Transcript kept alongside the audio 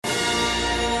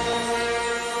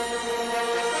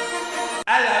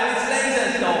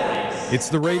It's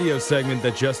the radio segment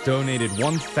that just donated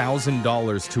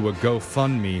 $1,000 to a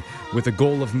GoFundMe with a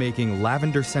goal of making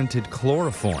lavender-scented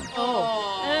chloroform.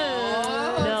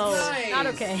 Not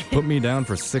okay. Put me down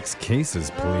for 6 cases,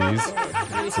 please.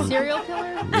 Serial killer?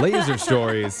 Laser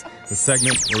Stories, the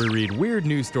segment where we read weird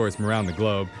news stories from around the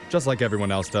globe, just like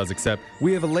everyone else does, except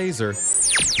we have a laser,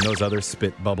 and those other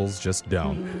spit bubbles just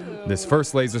don't. This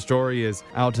first laser story is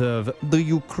out of the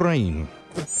Ukraine.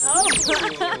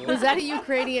 Was that a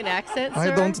Ukrainian accent, sir?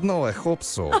 I don't know, I hope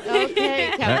so.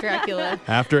 Okay, Count Dracula.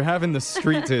 After having the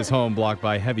street to his home blocked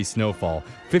by heavy snowfall,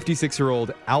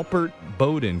 56-year-old Albert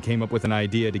Bowden came up with an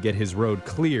idea to get his road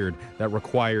cleared that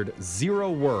required zero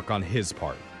work on his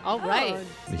part. All right.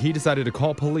 He decided to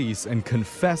call police and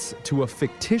confess to a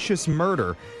fictitious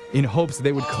murder in hopes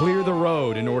they would clear the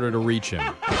road in order to reach him.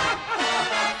 I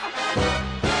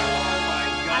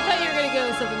thought you were going to go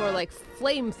with something more like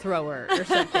flamethrower or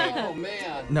something. Oh,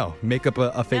 man. No, make up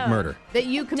a fake murder. That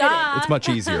you committed. It's much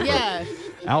easier. but Yeah.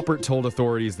 Albert told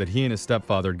authorities that he and his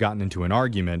stepfather had gotten into an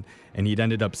argument, and he'd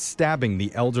ended up stabbing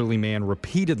the elderly man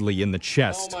repeatedly in the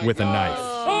chest with a knife.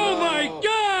 Oh my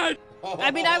God!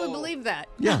 I mean, I would believe that.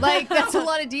 Yeah. Like, that's a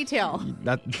lot of detail.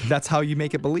 That's how you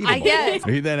make it believable. I guess.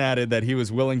 He then added that he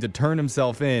was willing to turn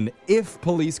himself in if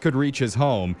police could reach his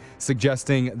home,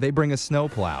 suggesting they bring a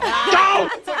snowplow.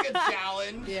 It's like a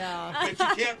challenge. Yeah. But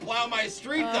you can't plow my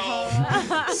street,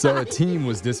 though. So a team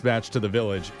was dispatched to the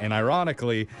village, and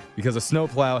ironically, because a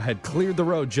snowplow had cleared the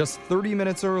road just 30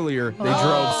 minutes earlier, they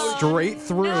drove straight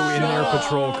through in their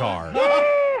patrol car.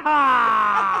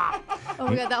 Oh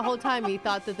my God, that whole time he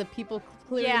thought that the people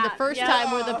clearing the first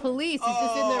time were the police. He's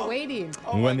just in there waiting.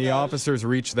 When the officers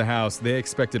reached the house, they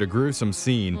expected a gruesome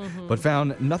scene, but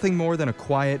found nothing more than a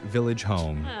quiet village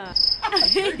home.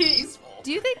 Very peaceful.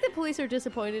 Do you think the police are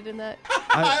disappointed in that?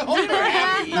 I hope they're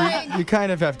happy. You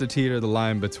kind of have to teeter the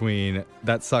line between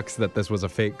that sucks that this was a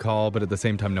fake call, but at the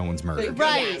same time, no one's murdered.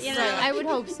 Right, Yes. right. I would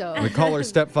hope so. The caller's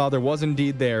stepfather was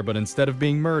indeed there, but instead of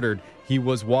being murdered, he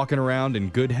was walking around in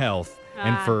good health.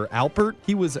 And for Albert,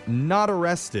 he was not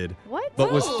arrested, What?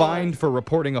 but was fined for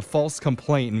reporting a false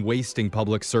complaint and wasting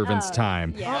public servants'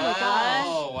 time. Oh my gosh.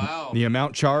 Oh, wow. The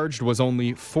amount charged was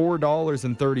only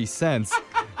 $4.30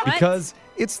 because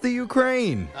it's the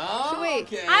Ukraine. Oh, Wait,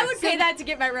 okay. I would pay that to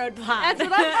get my road plowed. That's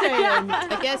what I'm saying.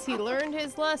 I guess he learned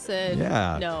his lesson.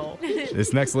 Yeah. No.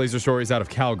 This next laser story is out of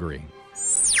Calgary.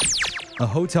 A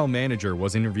hotel manager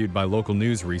was interviewed by local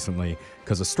news recently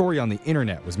because a story on the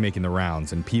internet was making the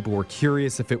rounds and people were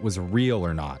curious if it was real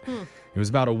or not. It was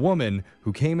about a woman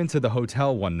who came into the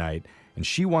hotel one night and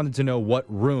she wanted to know what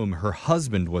room her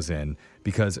husband was in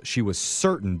because she was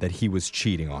certain that he was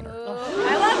cheating on her.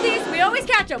 I love these. We always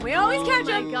catch them. We always catch Oh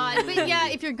them. my God. But yeah,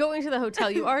 if you're going to the hotel,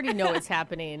 you already know it's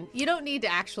happening. You don't need to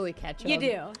actually catch them. You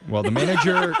do. Well, the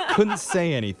manager couldn't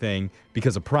say anything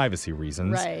because of privacy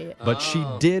reasons, Right. but she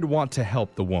did want to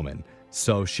help the woman,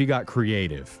 so she got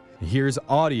creative. Here's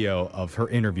audio of her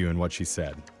interview and what she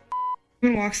said.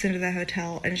 Woman walks into the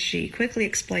hotel and she quickly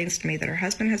explains to me that her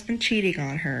husband has been cheating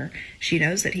on her. She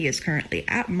knows that he is currently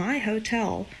at my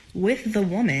hotel with the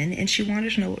woman and she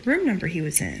wanted to know what room number he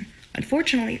was in.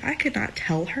 Unfortunately, I could not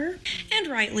tell her. And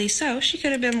rightly so. She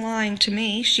could have been lying to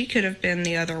me. She could have been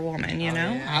the other woman, you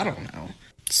know? yeah. I don't know.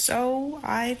 So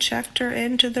I checked her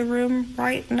into the room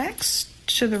right next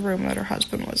to the room that her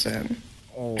husband was in.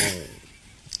 Oh.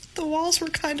 The walls were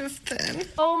kind of thin.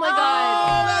 Oh my God.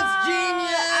 Oh, that's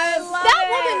genius. That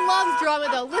woman loves drama,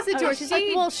 though. Listen to her. She's like,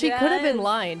 well, she could have been does.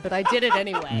 lying, but I did it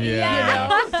anyway. Yeah.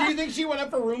 Do you think she went up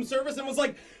for room service and was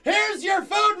like, here's your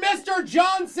food, Mr.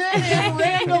 Johnson, and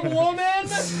random woman?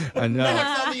 I know.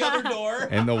 Knocks on the other door.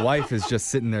 And the wife is just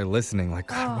sitting there listening like,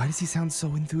 God, why does he sound so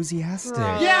enthusiastic?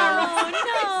 Yeah, right.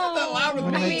 Said that loud with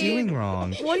What am I me. doing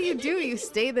wrong? What do? You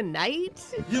stay the night?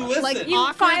 You listen. Like You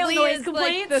file awkwardly noise as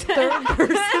like the complaints? third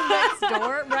person next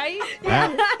door, right?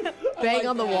 Bang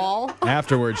on the wall.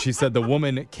 Afterwards, she said the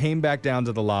woman came back down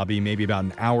to the lobby maybe about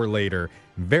an hour later,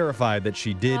 verified that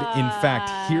she did, in fact,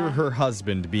 hear her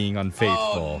husband being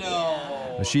unfaithful.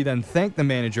 Oh, no. She then thanked the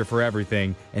manager for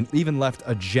everything and even left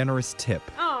a generous tip.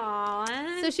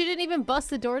 Aww. So she didn't even bust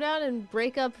the door down and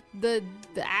break up the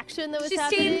action that was She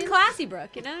happening? stayed classy,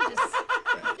 Brooke, you know?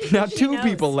 Just Now, two knows.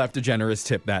 people left a generous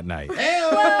tip that night. All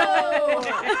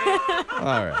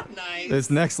right. Nice. This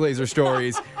next laser story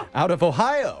is out of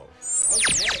Ohio.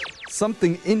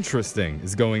 Something interesting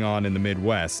is going on in the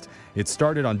Midwest. It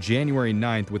started on January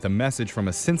 9th with a message from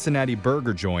a Cincinnati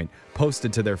burger joint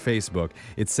posted to their Facebook.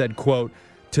 It said, quote,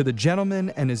 "To the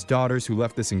gentleman and his daughters who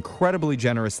left this incredibly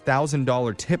generous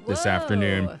 $1,000 tip this Whoa.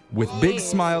 afternoon, with big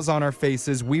smiles on our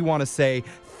faces, we want to say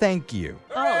thank you."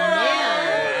 Oh,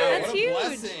 man. That's huge.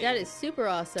 Blessing. That is super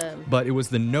awesome. But it was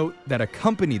the note that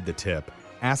accompanied the tip,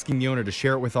 asking the owner to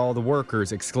share it with all the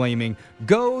workers, exclaiming,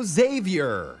 "Go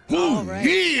Xavier!" All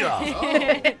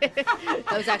right. That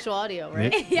was actual audio,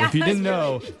 right? If you didn't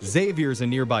know, Xavier's a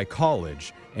nearby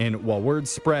college. And while word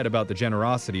spread about the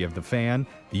generosity of the fan,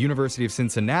 the University of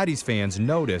Cincinnati's fans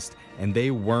noticed, and they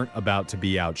weren't about to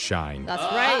be outshined. That's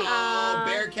right. Oh,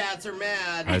 Bearcats are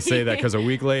mad. I say that because a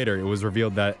week later, it was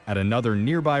revealed that at another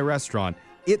nearby restaurant,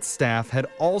 its staff had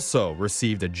also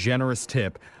received a generous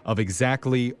tip of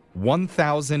exactly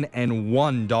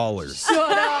 $1,001. Shut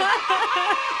up.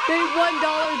 They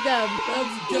 $1 them.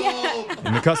 Let's go.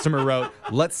 And the customer wrote,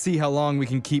 "Let's see how long we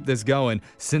can keep this going.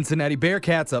 Cincinnati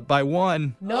Bearcats up by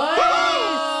 1. Nice.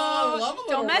 Oh, love a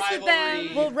little Don't mess with them.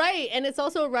 rivalry. Well, right. And it's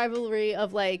also a rivalry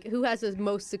of like who has the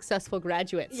most successful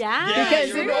graduates. Yeah. Because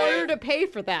you're in right. order to pay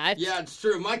for that. Yeah, it's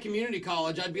true. My community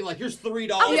college, I'd be like, here's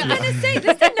 $3. I was gonna say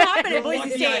this didn't happen at You're Boise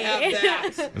lucky I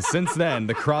have State. that. Since then,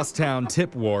 the crosstown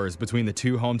tip wars between the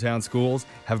two hometown schools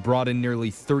have brought in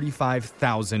nearly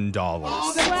 $35,000.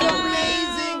 Oh, that's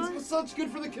amazing. Such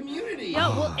good for the community. Yeah,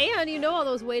 well, and you know all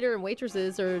those waiter and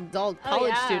waitresses are all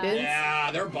college yeah. students.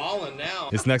 Yeah, they're balling now.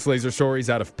 This next laser story is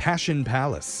out of Passion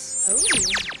Palace.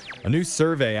 A new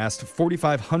survey asked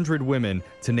 4,500 women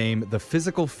to name the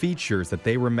physical features that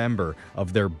they remember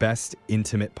of their best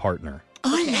intimate partner.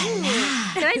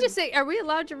 Can I just say, are we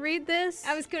allowed to read this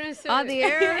I was gonna say on the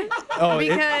air? Oh,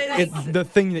 Because- the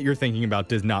thing that you're thinking about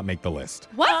does not make the list.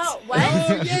 What? Oh, what?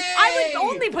 Oh, yay! I would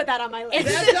only put that on my list.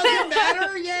 That doesn't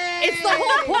matter. Yay! It's the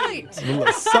whole point.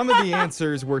 Some of the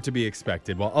answers were to be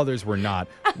expected, while others were not.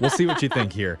 We'll see what you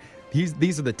think here.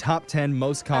 These are the top 10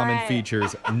 most common All right.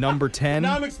 features. Number 10.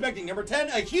 Now I'm expecting number 10,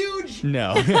 a huge.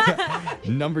 No.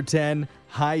 Number 10,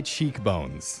 high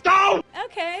cheekbones.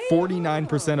 Okay.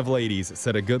 49% of ladies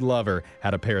said a good lover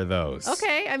had a pair of those.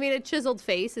 Okay, I mean, a chiseled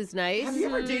face is nice. Have you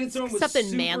ever dated someone with Something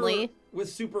super, manly. with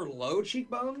super low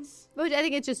cheekbones? But I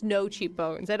think it's just no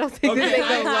cheekbones. I don't think Okay, that they go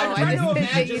I'm low. I trying just to think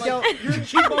that imagine you like don't. your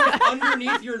cheekbones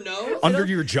underneath your nose. Under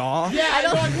your jaw? Yeah, I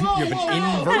don't. Like, whoa, You have an whoa,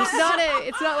 whoa. inverse?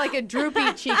 It's not like a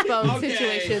droopy cheekbone Okay.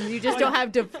 situation. You just don't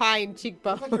have defined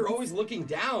cheekbones. Like you're always looking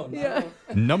down. Yeah.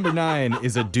 Number 9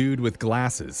 is a dude with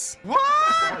glasses.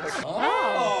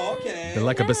 Oh, okay. They're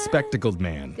like a bespectacled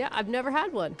man. Yeah, I've never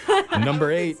had one.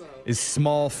 Number 8 is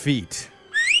small feet.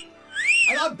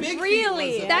 I got big feet,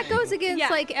 Really? Lisa. That goes against Yeah.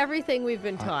 like everything we've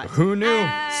been taught. Who knew?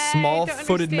 I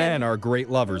Small-footed don't men understand. are great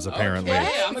lovers, apparently.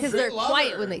 Okay, I'm a Because great they're lover.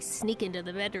 quiet when they sneak into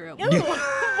the bedroom. Why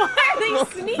are they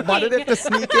sneaking? Why did they have to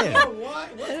sneak in?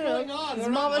 What? What's going on? They're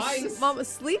not mice. Mama's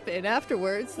sleeping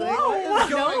afterwards. Like, What is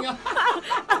going on?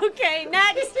 Okay,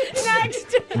 next.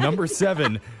 Number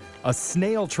 7, a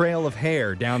snail trail of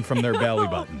hair down from their belly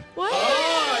button. what?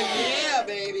 Oh, yeah,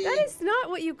 baby. That is not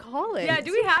what you call it. Yeah,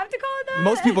 do we have to call it that?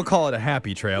 Most people call it a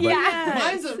happy trail, but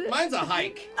Yeah. Mine's a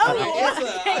hike.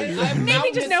 Oh, I'm Maybe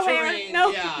mountainous just no hair. terrain. No.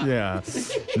 Yeah. yeah.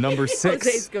 Number Jose's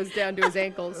 6, goes down to his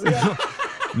ankles.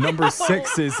 number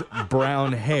 6 is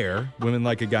brown hair. Women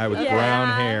like a guy with Yeah. brown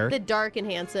hair. The dark and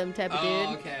handsome type of dude.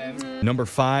 Oh, okay. Number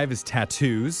 5 is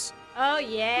tattoos. Oh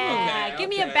yeah. Okay, Give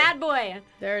me a okay. bad boy.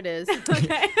 There it is.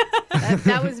 Okay.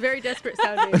 That was very desperate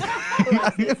sounding.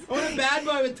 I want a bad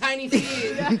boy with tiny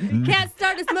feet. Can't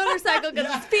start his motorcycle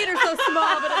because his feet are so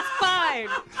small, but it's fine.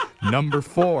 Number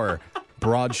 4,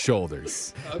 broad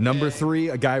shoulders. Number 3,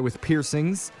 a guy with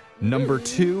piercings. Number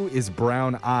 2 is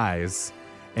brown eyes.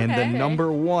 And the Okay.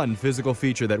 number 1 physical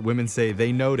feature that women say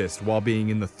they noticed while being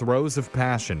in the throes of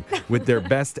passion with their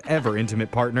best ever intimate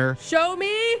partner, Show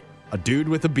me. a dude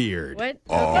with a beard. What?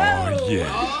 Oh,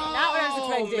 yeah. Oh, Not what I was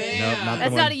expecting. man. Nope, not the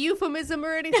That's one. not a euphemism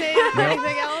or anything. Or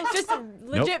anything else. Just a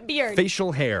legit Nope. beard.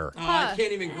 Facial hair. Oh, I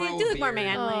can't even grow Do look more beard.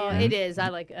 manly. Oh, it is. I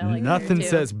like Nothing it too.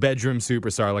 says bedroom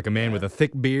superstar like a man with a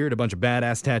thick beard, a bunch of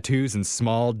badass tattoos, and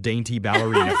small, dainty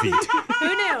ballerina feet. Who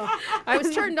knew? I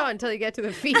was turned on until you get to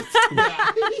the feet.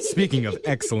 Speaking of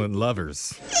excellent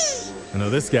lovers, I know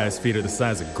this guy's feet are the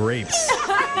size of grapes.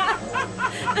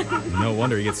 No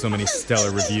wonder he gets so many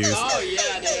stellar reviews. Oh,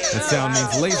 yeah, dude. That sound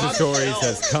means Laser Stories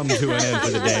has come to an end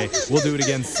for the day. We'll do it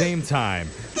again same time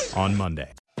on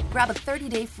Monday. Grab a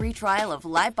 30-day free trial of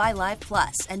Live by Live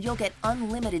Plus, and you'll get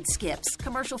unlimited skips,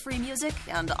 commercial-free music,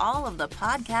 and all of the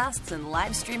podcasts and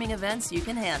live streaming events you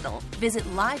can handle. Visit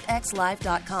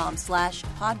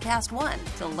livexlive.com/podcast1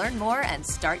 to learn more and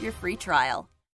start your free trial.